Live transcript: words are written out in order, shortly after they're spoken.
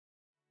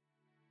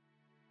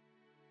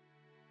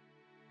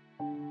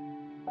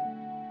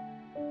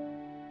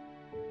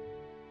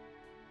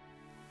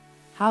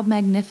How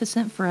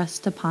magnificent for us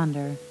to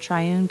ponder,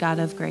 triune God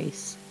of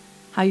grace,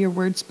 how your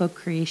word spoke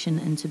creation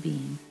into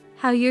being.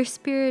 How your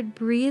Spirit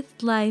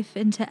breathed life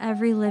into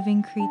every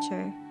living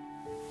creature.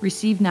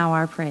 Receive now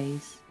our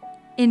praise.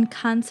 In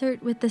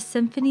concert with the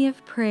symphony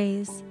of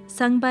praise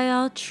sung by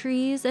all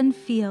trees and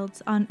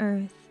fields on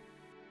earth.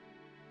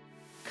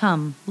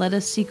 Come, let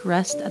us seek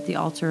rest at the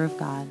altar of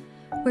God,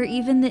 where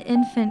even the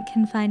infant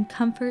can find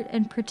comfort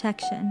and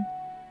protection,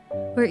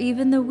 where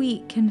even the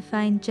weak can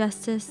find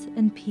justice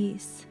and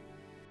peace.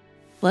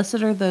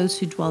 Blessed are those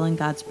who dwell in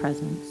God's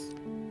presence,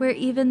 where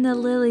even the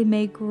lily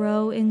may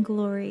grow in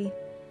glory,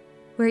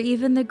 where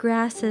even the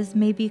grasses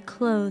may be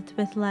clothed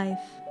with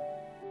life.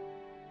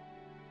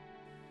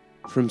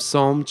 From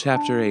Psalm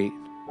chapter 8.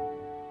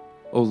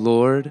 O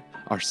Lord,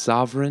 our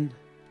sovereign,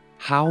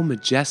 how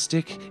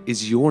majestic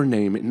is your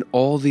name in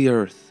all the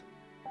earth.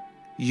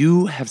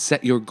 You have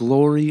set your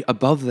glory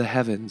above the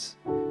heavens.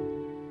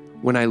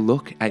 When I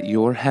look at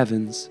your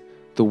heavens,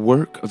 the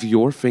work of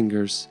your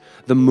fingers,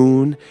 the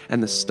moon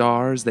and the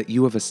stars that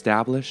you have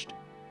established,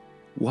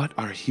 what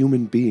are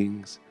human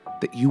beings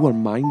that you are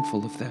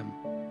mindful of them?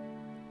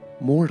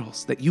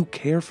 Mortals that you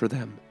care for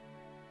them.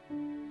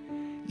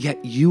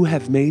 Yet you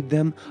have made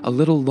them a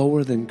little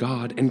lower than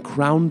God and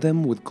crowned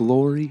them with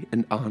glory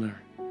and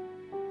honor.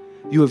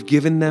 You have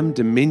given them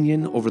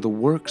dominion over the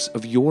works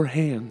of your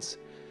hands.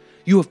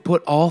 You have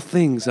put all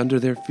things under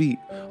their feet,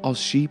 all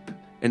sheep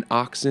and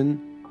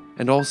oxen,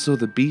 and also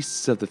the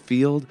beasts of the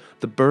field,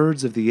 the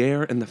birds of the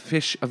air, and the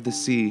fish of the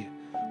sea,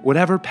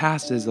 whatever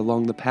passes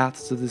along the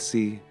paths of the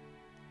sea.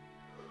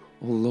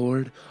 O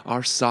Lord,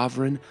 our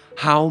sovereign,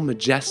 how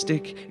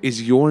majestic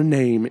is your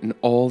name in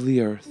all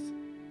the earth.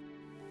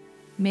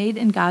 Made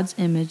in God's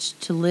image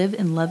to live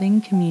in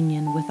loving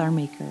communion with our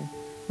Maker,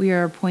 we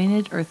are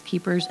appointed earth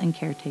keepers and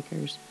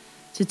caretakers,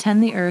 to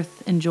tend the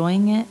earth,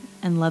 enjoying it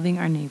and loving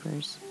our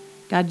neighbors.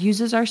 God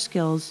uses our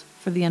skills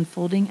for the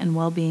unfolding and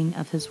well-being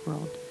of His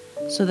world,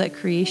 so that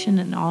creation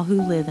and all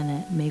who live in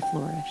it may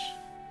flourish.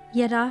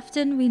 Yet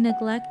often we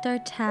neglect our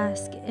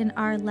task in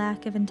our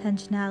lack of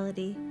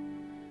intentionality.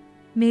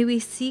 May we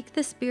seek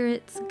the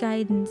Spirit's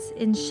guidance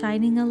in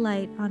shining a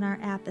light on our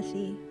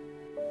apathy.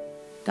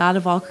 God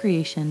of all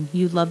creation,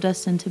 you loved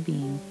us into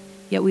being,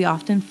 yet we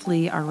often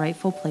flee our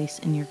rightful place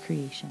in your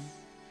creation.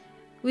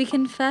 We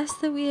confess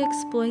that we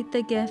exploit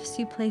the gifts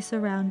you place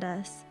around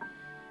us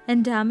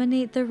and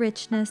dominate the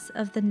richness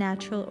of the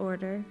natural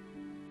order.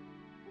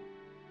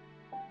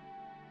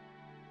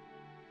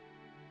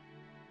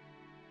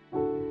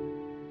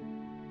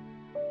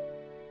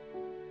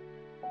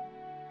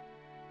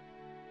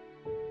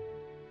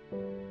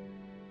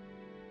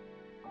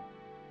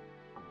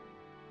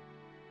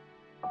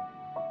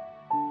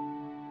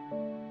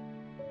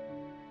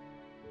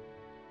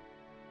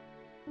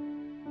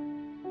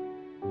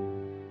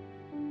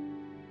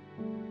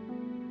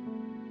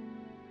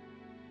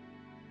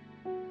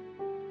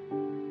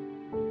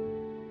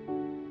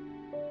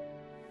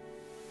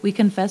 We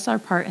confess our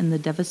part in the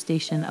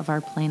devastation of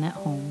our planet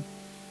home,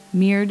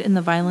 mirrored in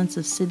the violence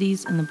of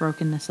cities and the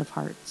brokenness of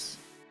hearts.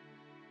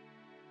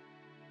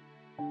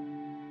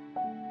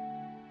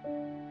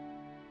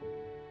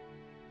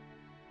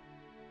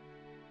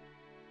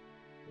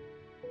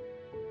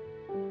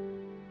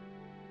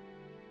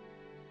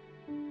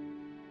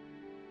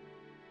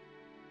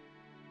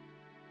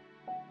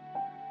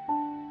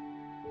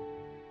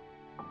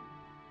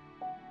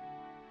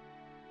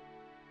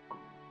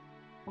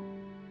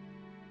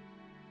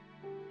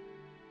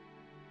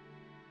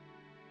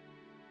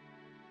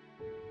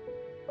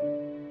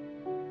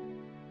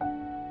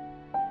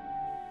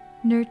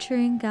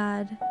 Nurturing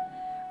God,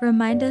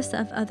 remind us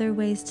of other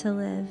ways to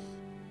live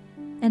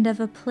and of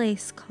a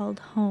place called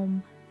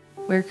home,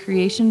 where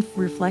creation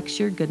reflects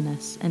your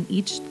goodness and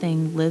each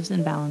thing lives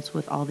in balance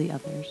with all the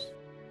others.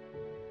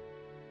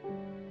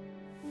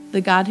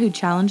 The God who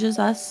challenges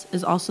us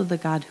is also the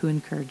God who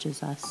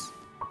encourages us.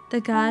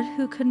 The God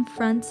who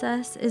confronts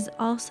us is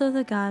also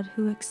the God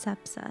who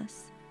accepts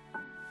us.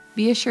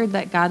 Be assured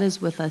that God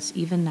is with us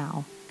even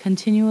now,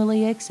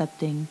 continually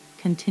accepting,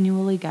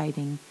 continually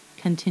guiding,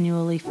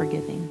 continually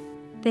forgiving.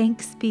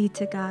 Thanks be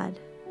to God.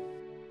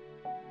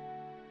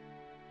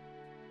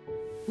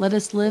 Let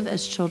us live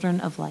as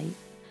children of light.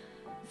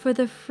 For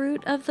the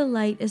fruit of the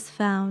light is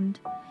found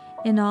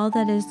in all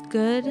that is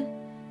good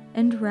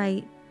and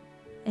right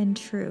and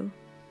true.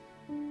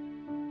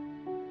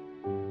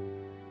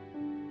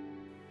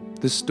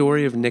 The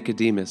story of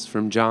Nicodemus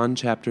from John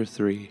chapter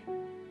 3.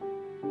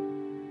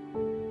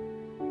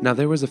 Now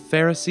there was a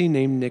Pharisee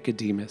named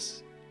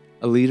Nicodemus,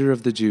 a leader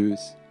of the Jews.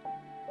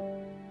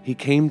 He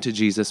came to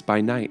Jesus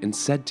by night and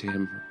said to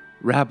him,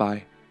 "Rabbi,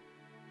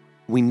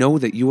 we know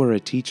that you are a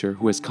teacher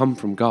who has come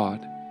from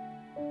God,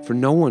 for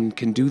no one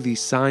can do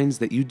these signs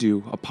that you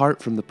do apart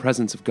from the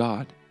presence of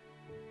God."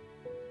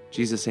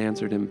 Jesus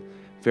answered him,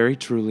 "Very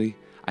truly,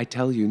 I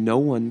tell you, no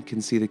one can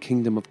see the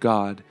kingdom of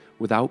God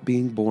without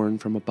being born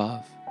from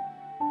above."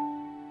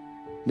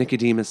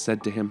 Nicodemus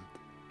said to him,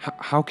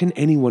 "How can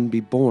anyone be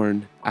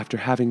born after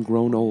having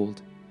grown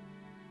old?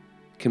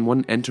 Can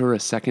one enter a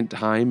second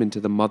time into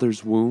the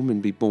mother's womb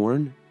and be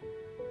born?"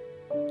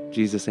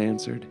 Jesus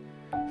answered,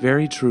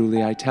 "Very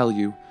truly I tell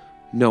you,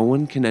 no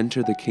one can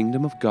enter the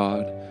kingdom of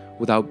God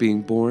without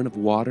being born of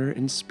water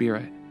and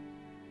Spirit.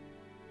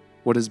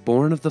 What is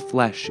born of the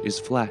flesh is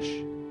flesh,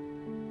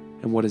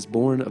 and what is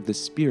born of the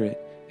Spirit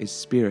is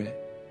spirit.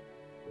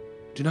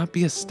 Do not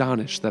be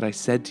astonished that I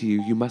said to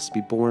you, you must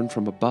be born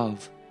from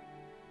above.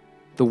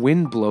 The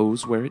wind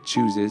blows where it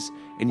chooses,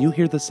 and you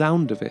hear the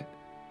sound of it,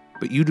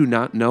 but you do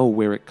not know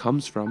where it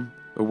comes from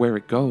or where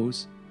it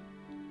goes.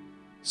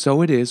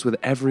 So it is with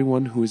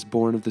everyone who is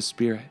born of the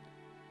Spirit."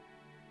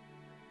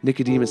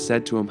 Nicodemus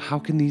said to him, "How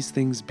can these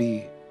things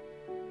be?"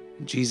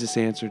 And Jesus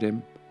answered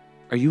him,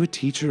 "Are you a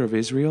teacher of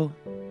Israel,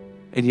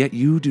 and yet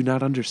you do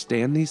not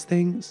understand these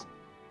things?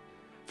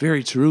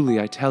 Very truly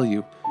I tell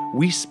you,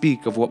 we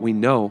speak of what we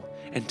know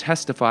and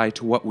testify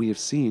to what we have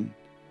seen,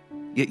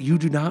 yet you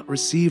do not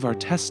receive our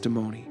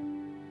testimony.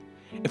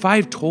 If I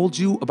have told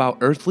you about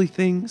earthly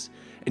things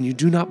and you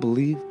do not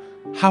believe,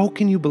 how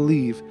can you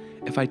believe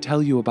if I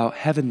tell you about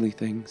heavenly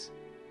things?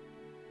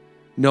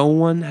 No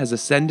one has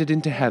ascended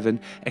into heaven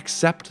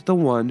except the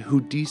one who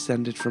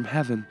descended from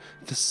heaven,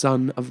 the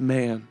Son of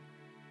Man."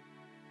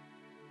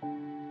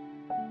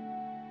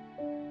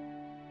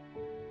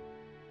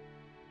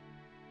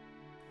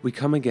 We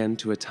come again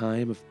to a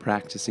time of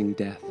practicing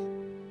death.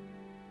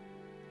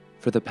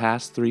 For the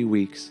past 3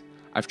 weeks,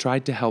 I've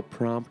tried to help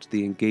prompt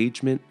the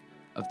engagement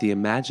of the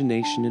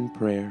imagination in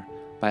prayer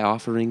by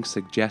offering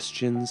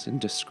suggestions and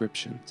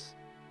descriptions.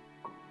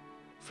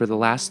 For the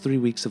last 3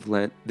 weeks of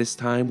Lent, this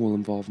time will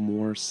involve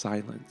more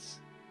silence.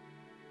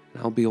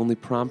 And I'll be only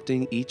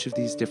prompting each of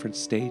these different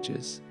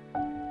stages,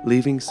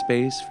 leaving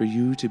space for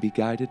you to be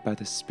guided by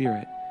the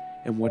Spirit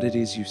and what it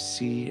is you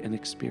see and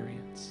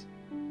experience.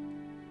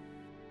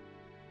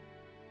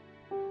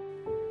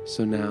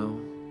 So now,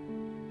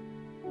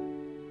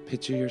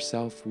 picture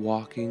yourself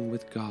walking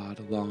with God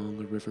along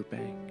a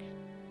riverbank.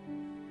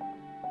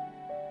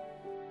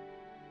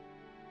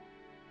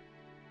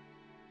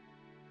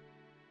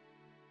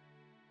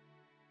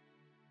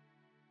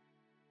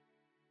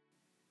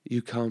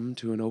 You come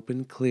to an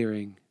open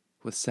clearing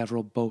with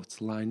several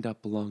boats lined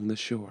up along the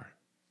shore.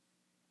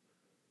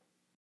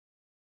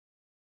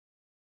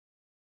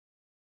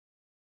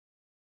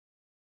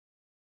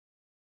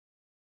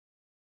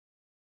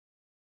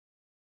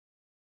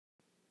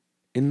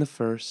 In the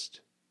first,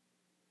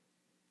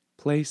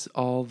 place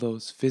all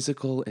those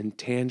physical and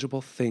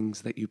tangible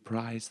things that you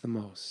prize the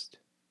most.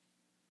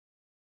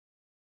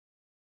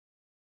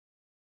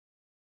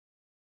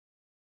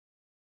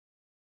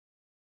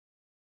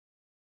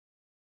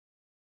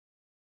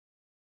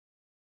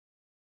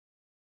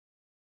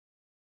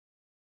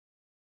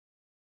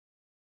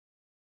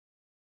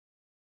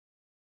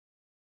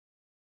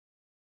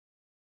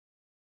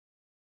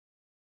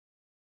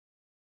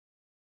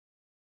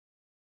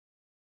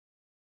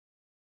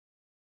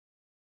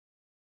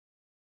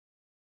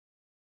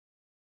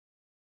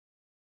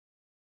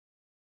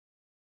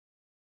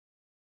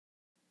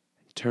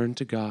 Turn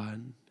to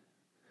God.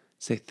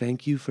 Say,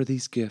 "Thank you for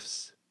these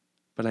gifts,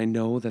 but I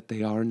know that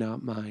they are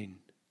not mine."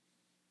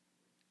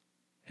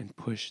 And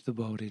push the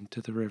boat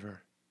into the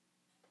river.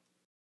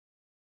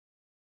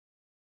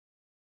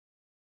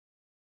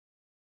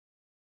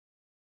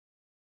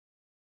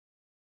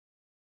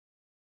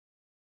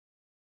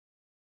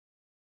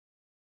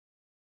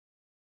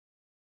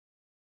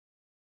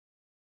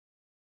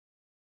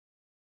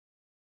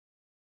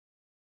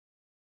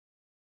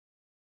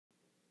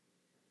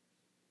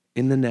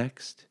 In the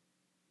next,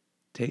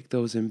 take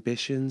those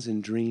ambitions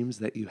and dreams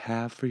that you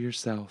have for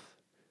yourself,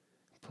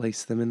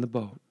 place them in the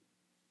boat.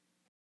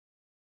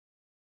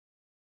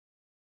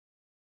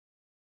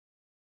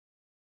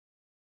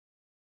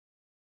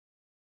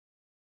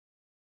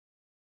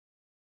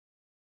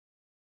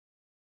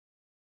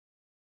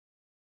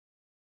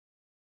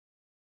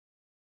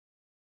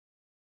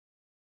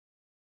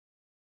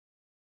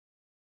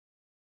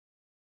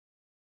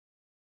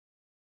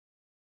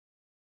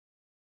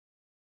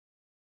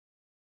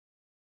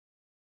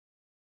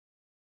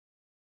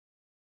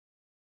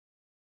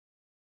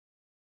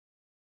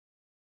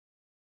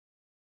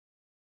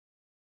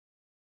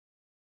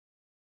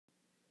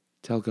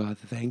 Tell God,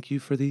 "Thank you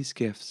for these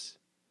gifts,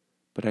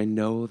 but I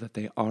know that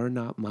they are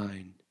not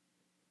mine."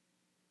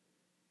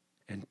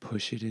 And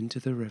push it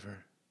into the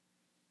river.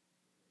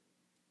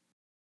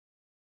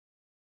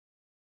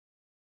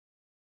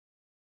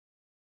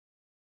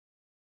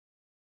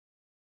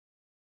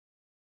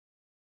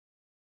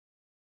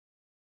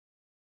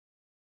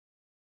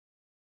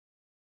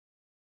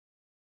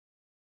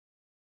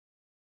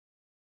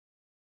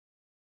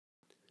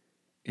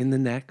 In the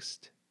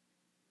next,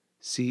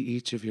 see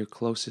each of your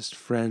closest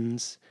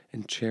friends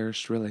and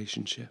cherished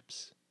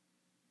relationships.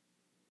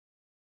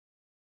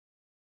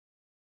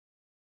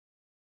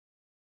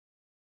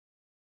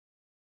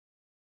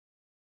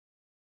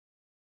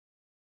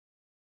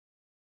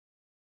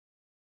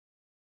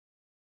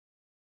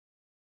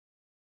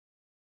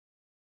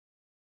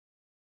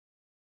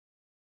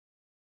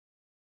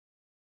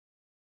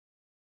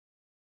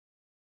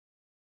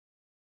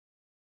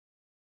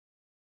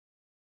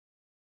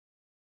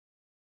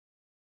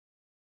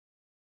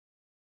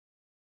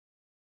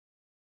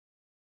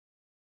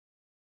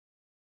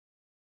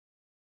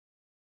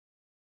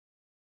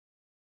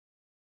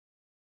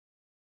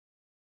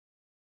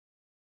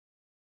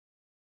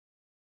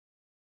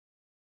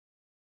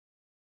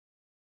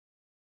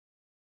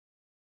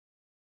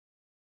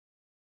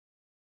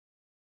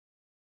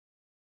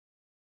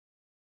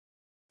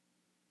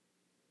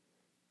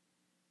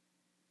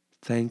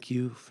 thank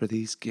you for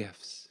these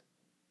gifts.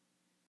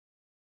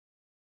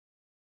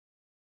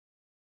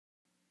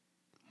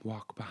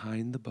 Walk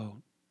behind the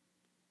boat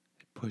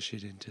and push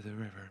it into the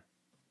river.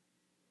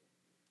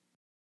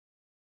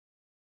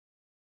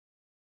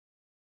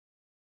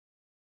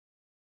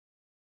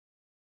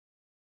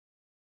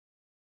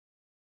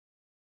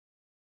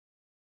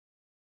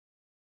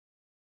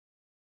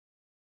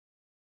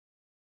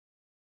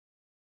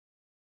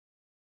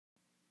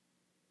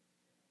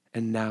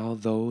 And now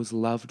those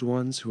loved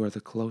ones who are the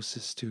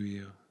closest to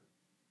you.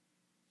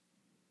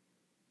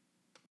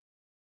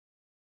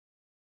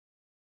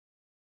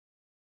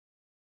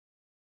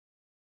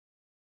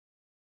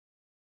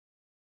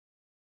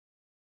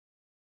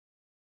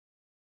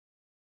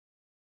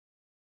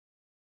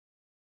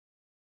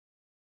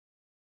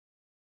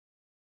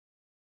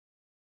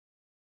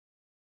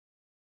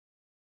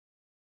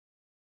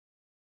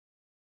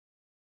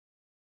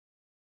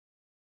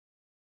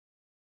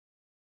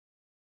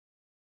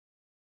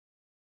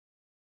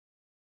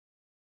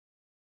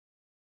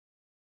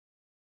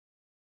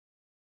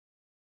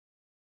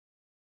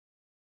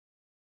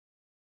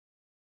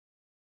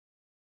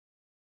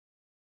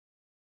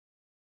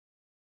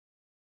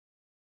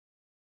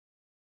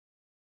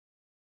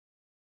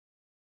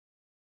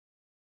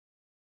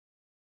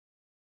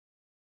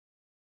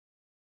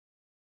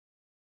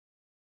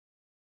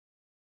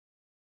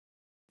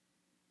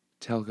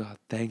 Tell God,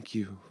 thank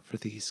you for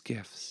these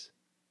gifts.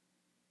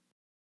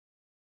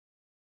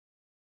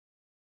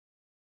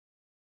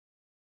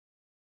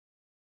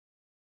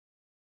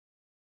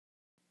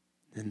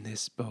 And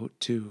this boat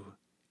too,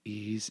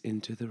 ease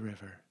into the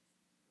river.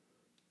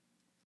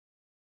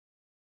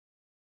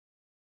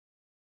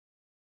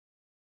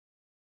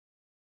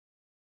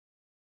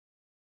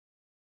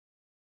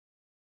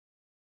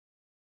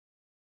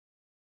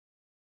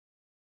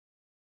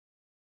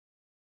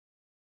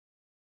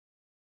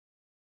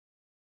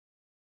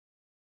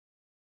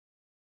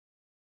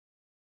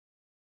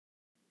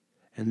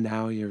 And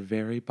now your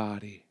very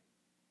body,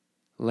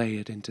 lay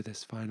it into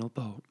this final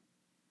boat.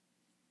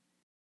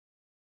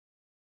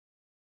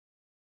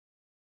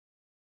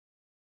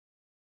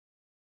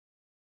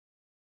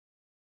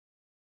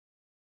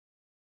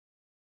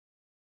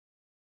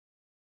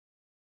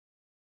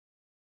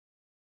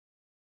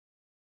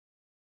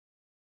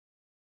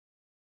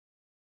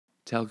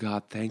 Tell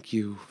God, thank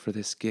you for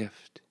this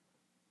gift.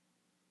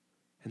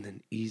 And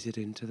then ease it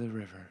into the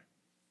river.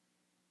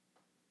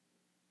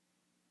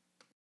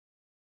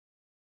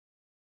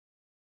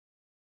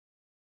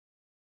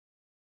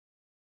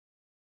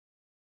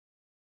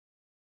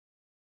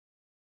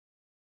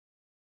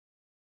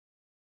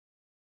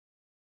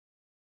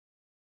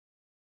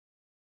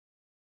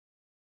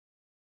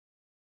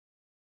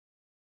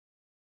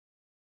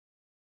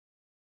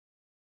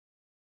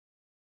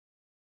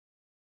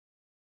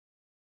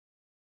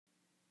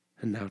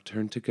 And now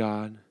turn to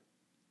God.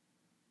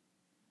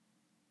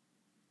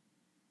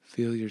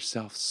 Feel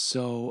yourself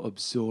so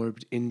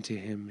absorbed into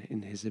Him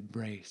in His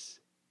embrace.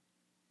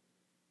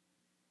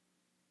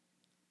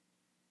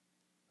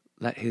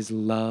 Let His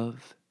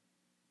love,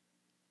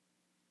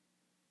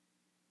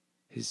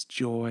 His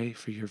joy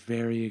for your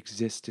very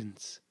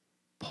existence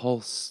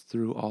pulse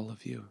through all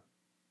of you.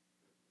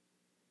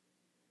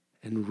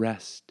 And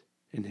rest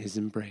in His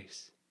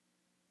embrace.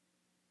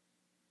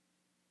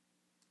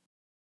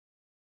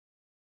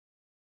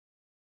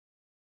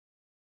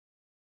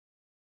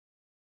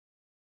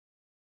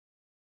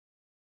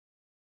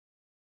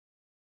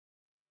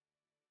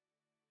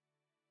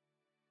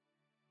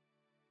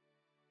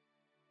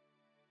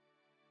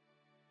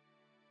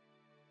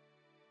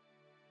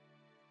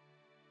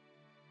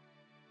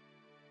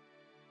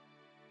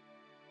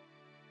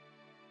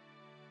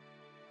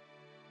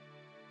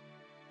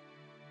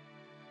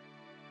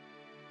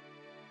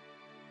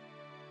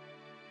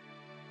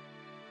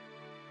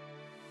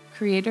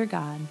 Creator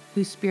God,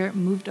 whose Spirit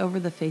moved over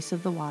the face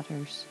of the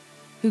waters,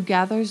 who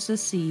gathers the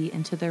sea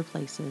into their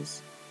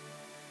places,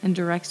 and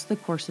directs the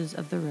courses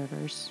of the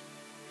rivers,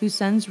 who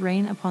sends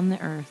rain upon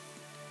the earth,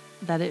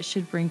 that it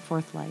should bring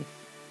forth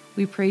life,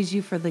 we praise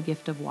you for the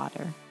gift of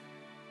water.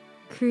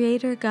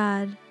 Creator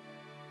God,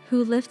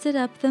 who lifted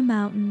up the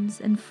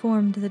mountains and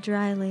formed the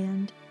dry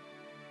land,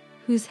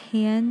 whose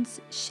hands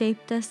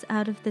shaped us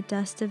out of the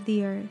dust of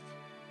the earth,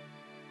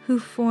 who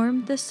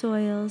formed the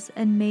soils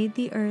and made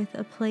the earth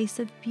a place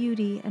of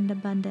beauty and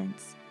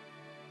abundance.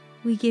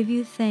 We give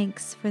you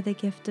thanks for the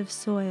gift of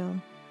soil.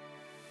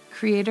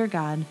 Creator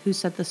God, who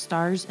set the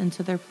stars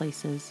into their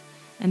places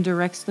and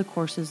directs the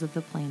courses of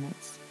the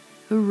planets,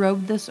 who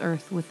robed this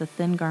earth with a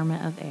thin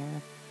garment of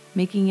air,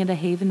 making it a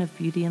haven of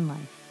beauty and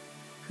life,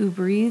 who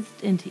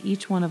breathed into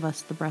each one of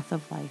us the breath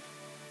of life,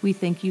 we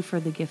thank you for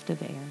the gift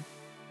of air.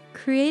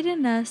 Create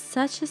in us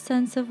such a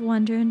sense of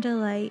wonder and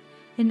delight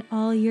in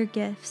all your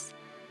gifts,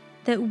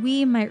 that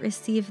we might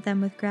receive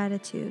them with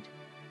gratitude,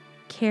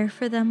 care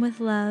for them with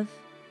love,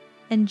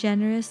 and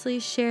generously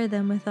share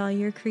them with all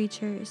your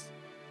creatures,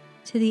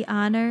 to the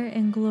honor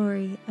and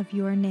glory of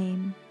your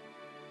name.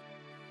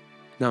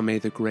 Now may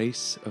the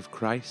grace of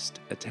Christ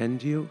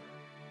attend you,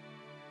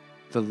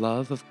 the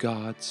love of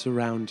God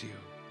surround you,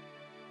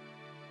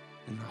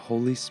 and the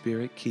Holy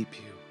Spirit keep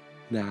you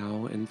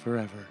now and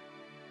forever.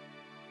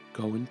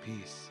 Go in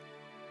peace.